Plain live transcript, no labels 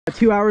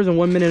2 hours and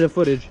 1 minute of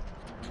footage.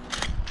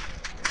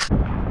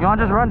 You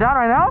wanna just run down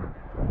right now?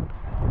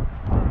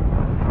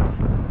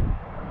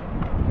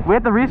 We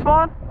have to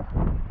respawn?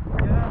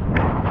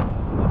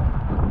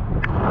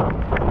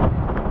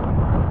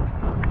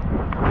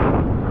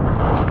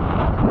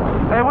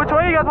 Hey, which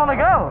way you guys wanna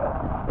go?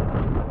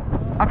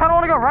 I kinda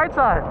wanna go right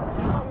side.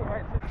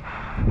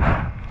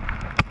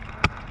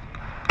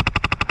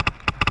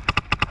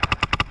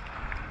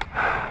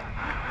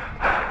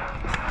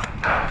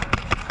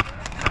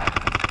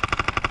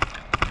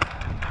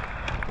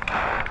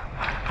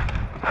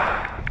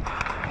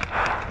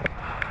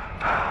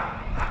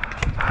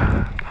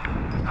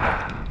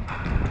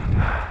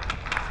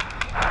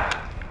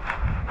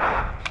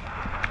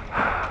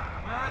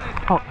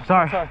 Oh,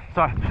 sorry. Wait,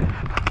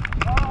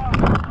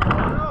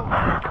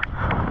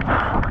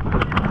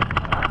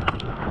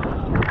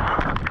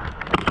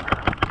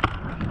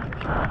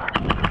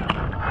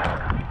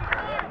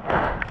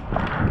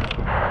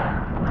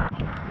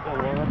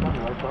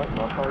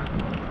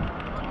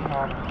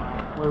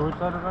 which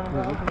side is running?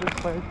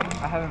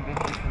 I haven't been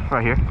here.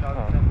 Right here.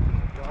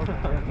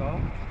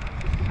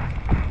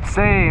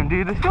 Same,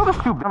 dude. This field is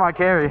too big for my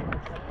carry.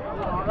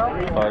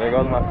 Oh, there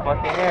goes my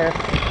fucking hair.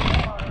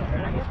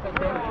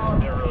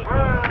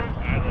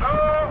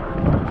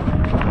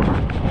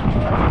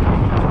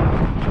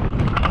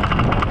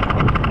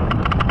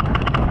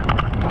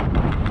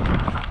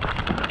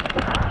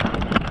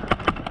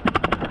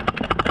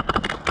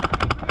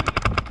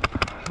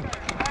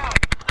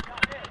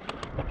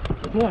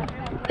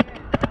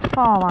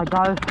 Oh my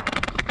god. Come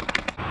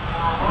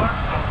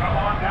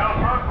on down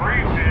for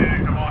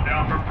briefing. Come on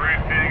down for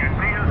briefing.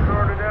 And being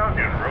sorted out.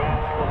 Get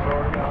roll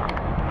sorted out.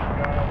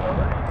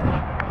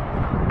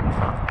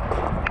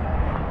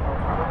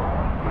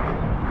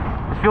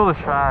 This field is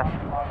trash.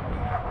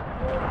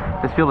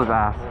 This field is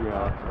ass.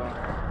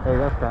 Hey,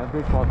 that's that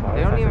big small.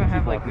 They don't even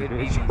have like good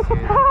babies here. She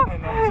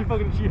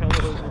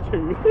hella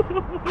too.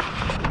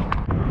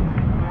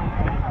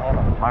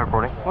 Am I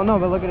recording? Well, no,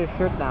 but look at his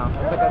shirt now. It's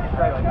like a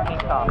striped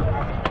pink top.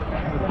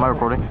 Am I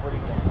recording?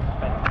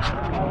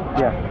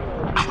 Yeah.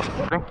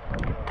 Recording?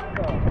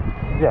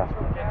 Yeah.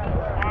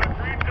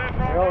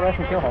 We're all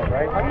rushing kill halls,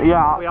 right?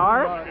 Yeah. We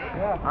are?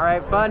 Yeah. All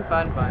right, fun. You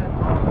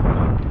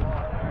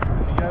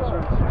guys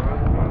are.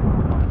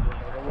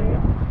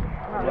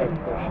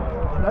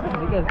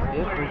 You guys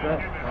did, was that?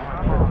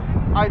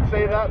 I'd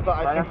say that,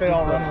 but I think they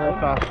all run a little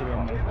faster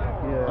than me.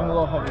 Yeah. I'm a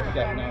little heavy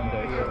step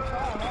nowadays.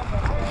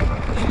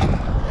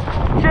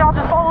 Shit, I'll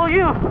just follow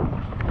you.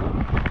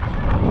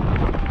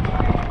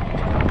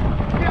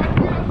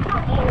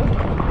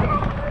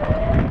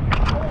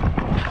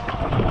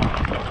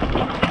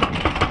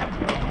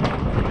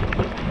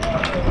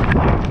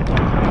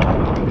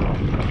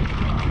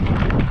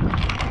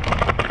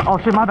 Oh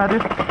shit, my bad,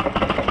 dude.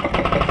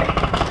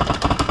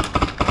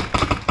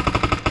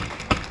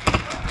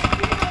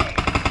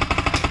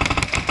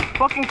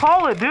 Fucking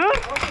call it, dude.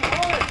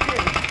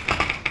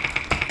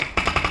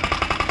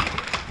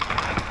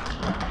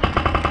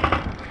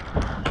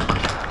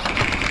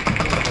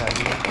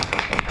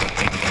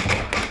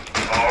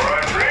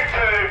 Alright,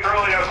 briefing.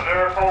 Early up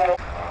there, Cole.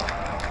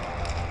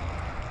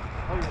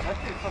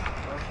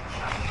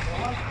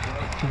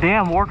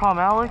 Damn, Warcom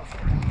Alex.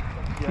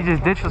 He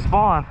just ditched the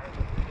spawn.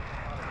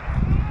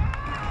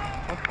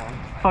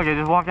 Fuck it,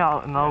 just walk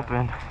out in the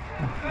open.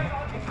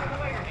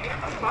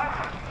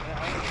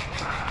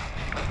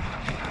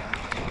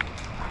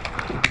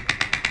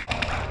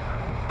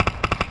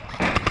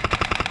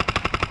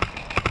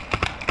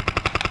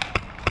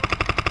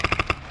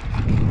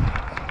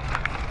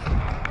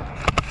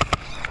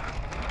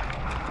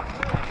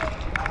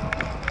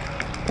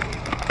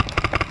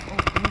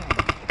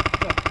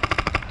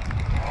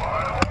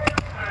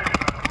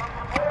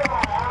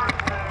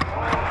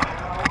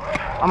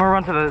 I'm gonna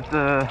run to the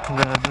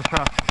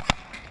truck.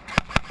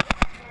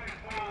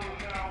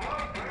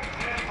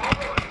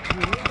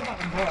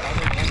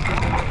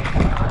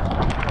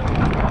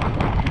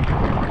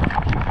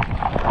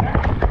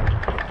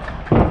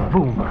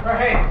 Boom.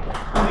 Hey,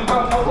 you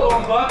go to the little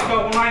bus,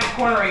 go right in the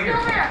corner right here.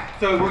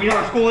 So, you know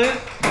where school is?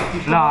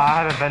 Nah,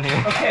 I haven't been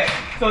here. Okay,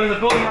 so there's a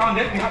building around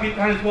this,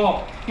 behind this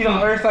wall. He's on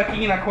the other side,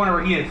 peeking in that corner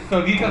where he is.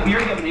 So if you come here,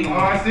 you have an eagle. Oh,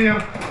 I see him.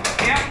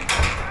 Yeah.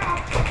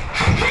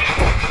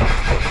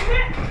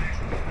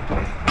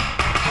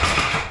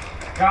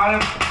 Got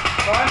him.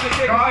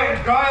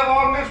 Guy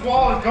along this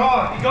wall is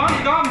gone. He's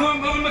gone,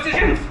 moving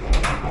positions.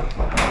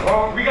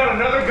 Oh, we got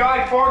another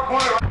guy far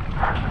corner.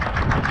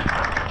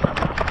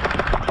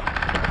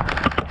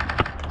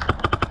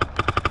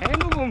 Hey,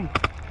 move him.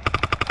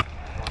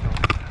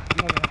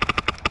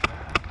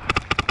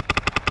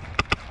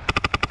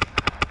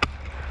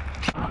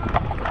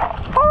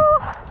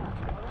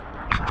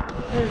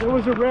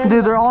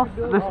 Dude,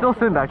 they're still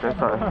sitting back there,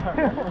 sorry.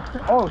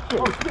 Oh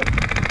shit.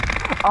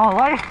 Oh,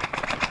 like.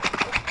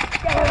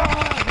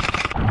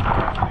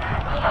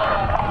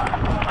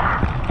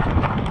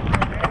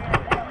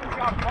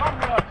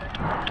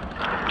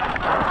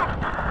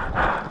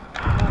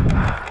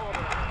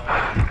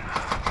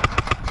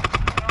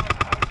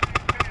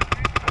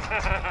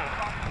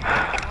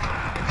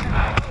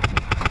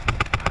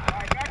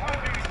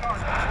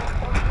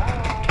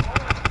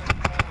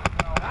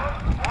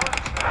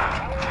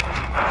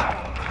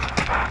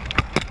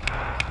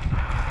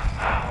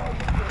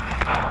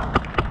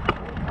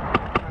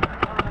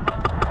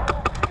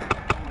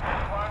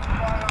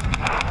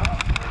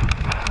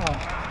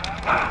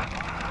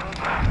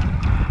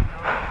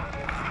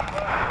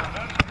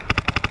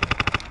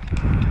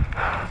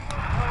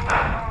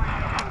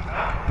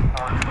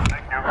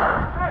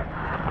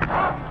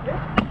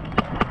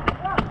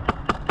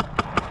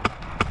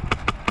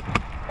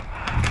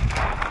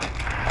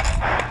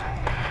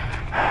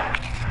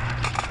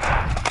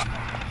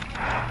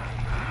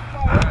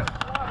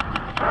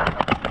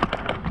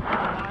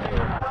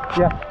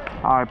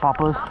 Alright,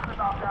 Papa's.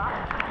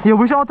 Yeah,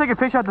 we should all take a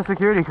picture at the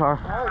security car.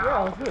 Oh,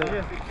 yeah, let's do it,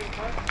 yeah.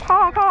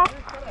 Honk, honk.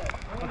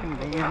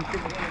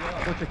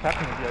 What's your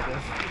captain would be, I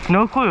guess?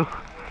 No clue.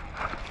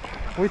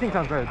 What do you think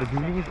sounds better, the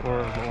Goonies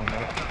or Rolling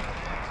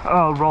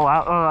Out? Roll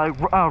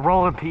out,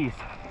 roll in peace.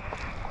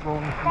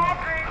 Rolling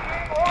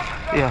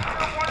Yeah.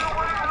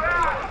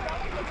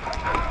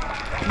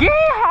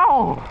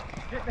 Yeehaw!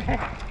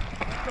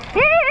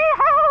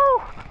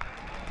 Yeehaw!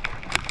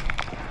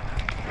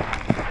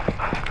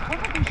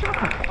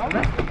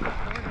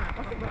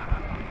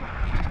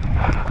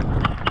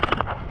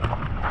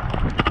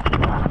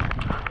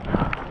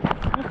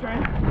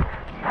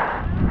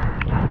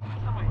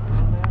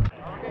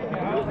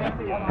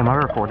 Am I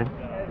recording?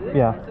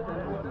 Yeah.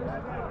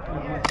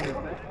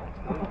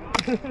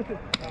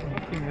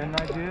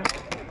 Midnight, dude.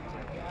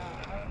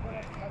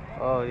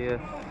 Oh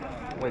yes,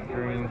 wet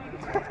dream.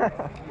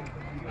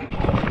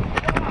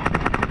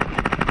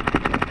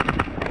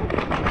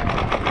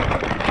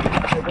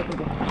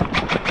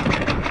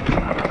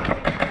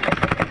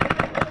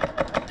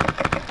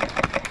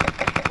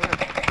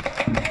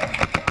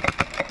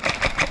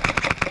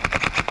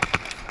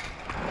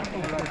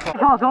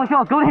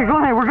 Go in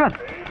here, we're good.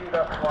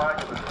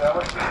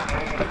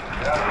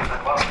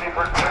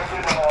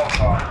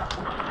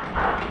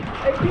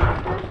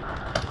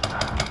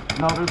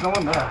 No, there's no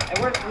one there. And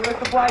where's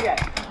the flag at?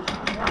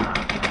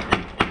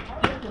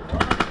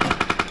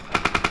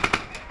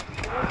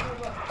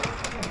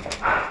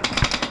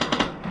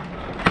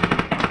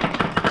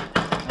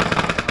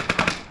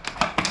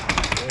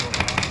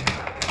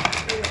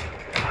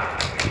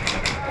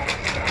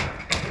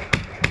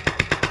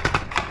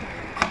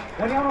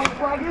 What do y'all know what the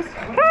flag is?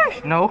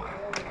 No.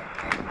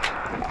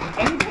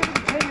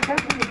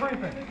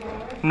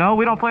 No,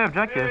 we don't play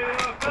objective.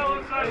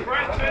 Fellas,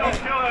 Brent Field,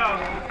 chill out.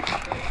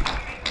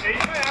 Hey, you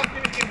might ask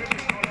him if you can move the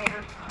cone over.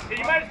 Hey,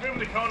 you might just move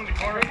the cone in the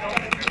corner.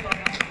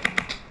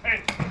 Hey,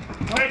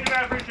 thank you,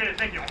 man. I appreciate it.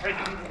 Thank you. Thank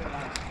you.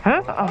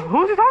 Huh?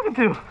 Who's he talking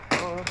to?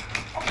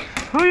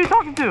 Who are you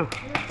talking to?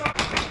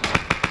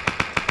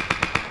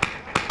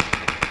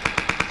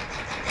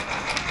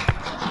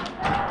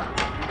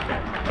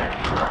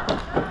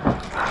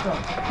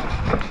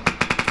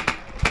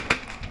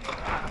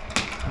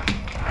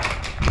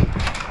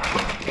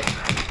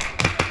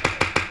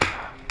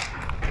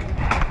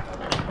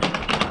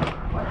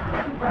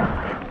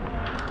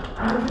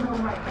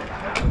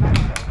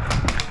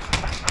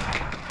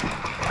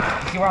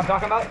 See what I'm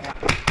talking about?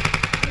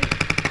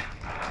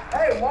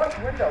 Hey, watch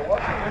window.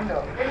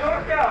 Hey,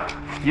 North Cal.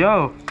 Yo.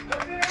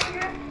 What's your name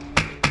again?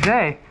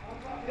 Zay.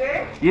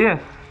 Zay? Yeah.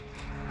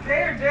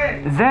 Zay or Jay?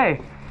 Zay.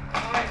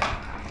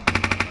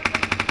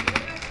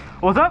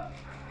 What's up?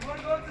 You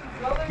wanna go into the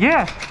building?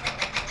 Yeah.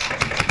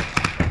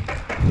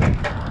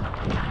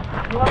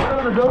 You wanna go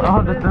to the building?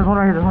 Oh, there's one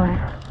right here.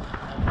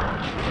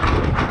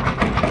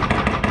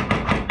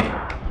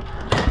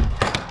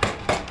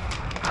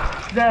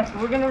 Zach,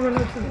 we're gonna run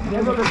into the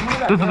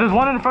building. There's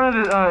one in front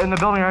of the in the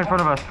building right in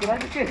front of us. Did I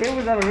just get hit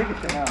with that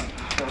ricochet now?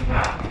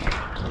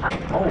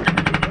 Oh, there's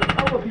a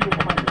couple of people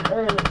behind us.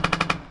 Hey,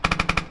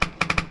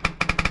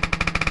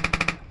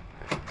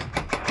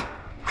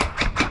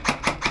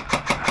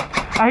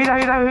 I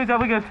hear that,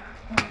 we good.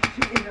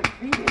 she is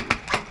defeated.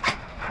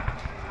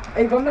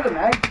 Hey, got another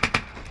mag?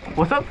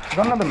 What's up?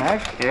 Got another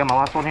mag? Yeah, my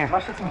last one here.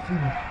 My shit's in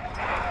feeding.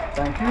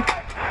 Thank you.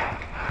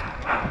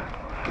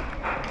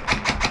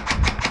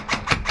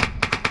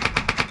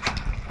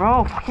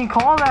 Bro, fucking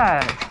call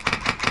that.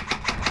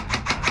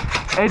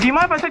 Hey, do you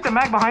mind if I take the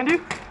mag behind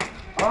you?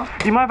 Huh?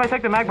 Do you mind if I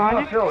take the mag behind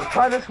you? Phil,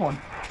 try this one.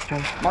 Okay.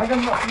 My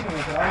gun's not feeding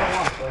with it. I don't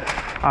want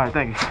it. Alright,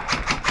 thank you.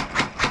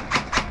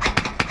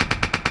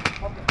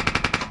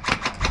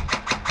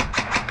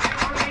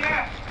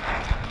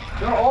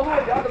 They're all the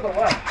way down to the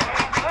left.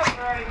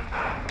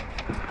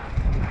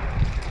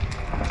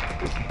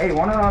 Hey, you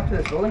wanna run up to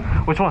this building?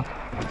 Which one?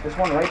 This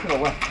one right to the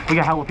left. We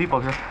got hella people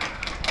up here.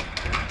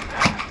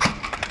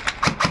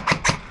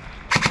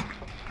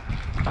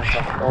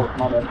 Oh,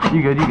 my bad.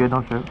 You good,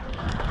 don't trip.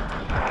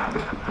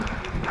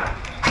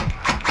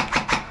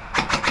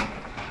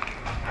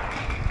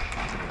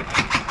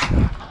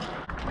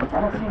 I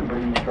don't see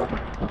anybody in the truck.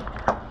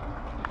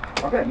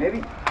 Okay,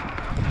 maybe.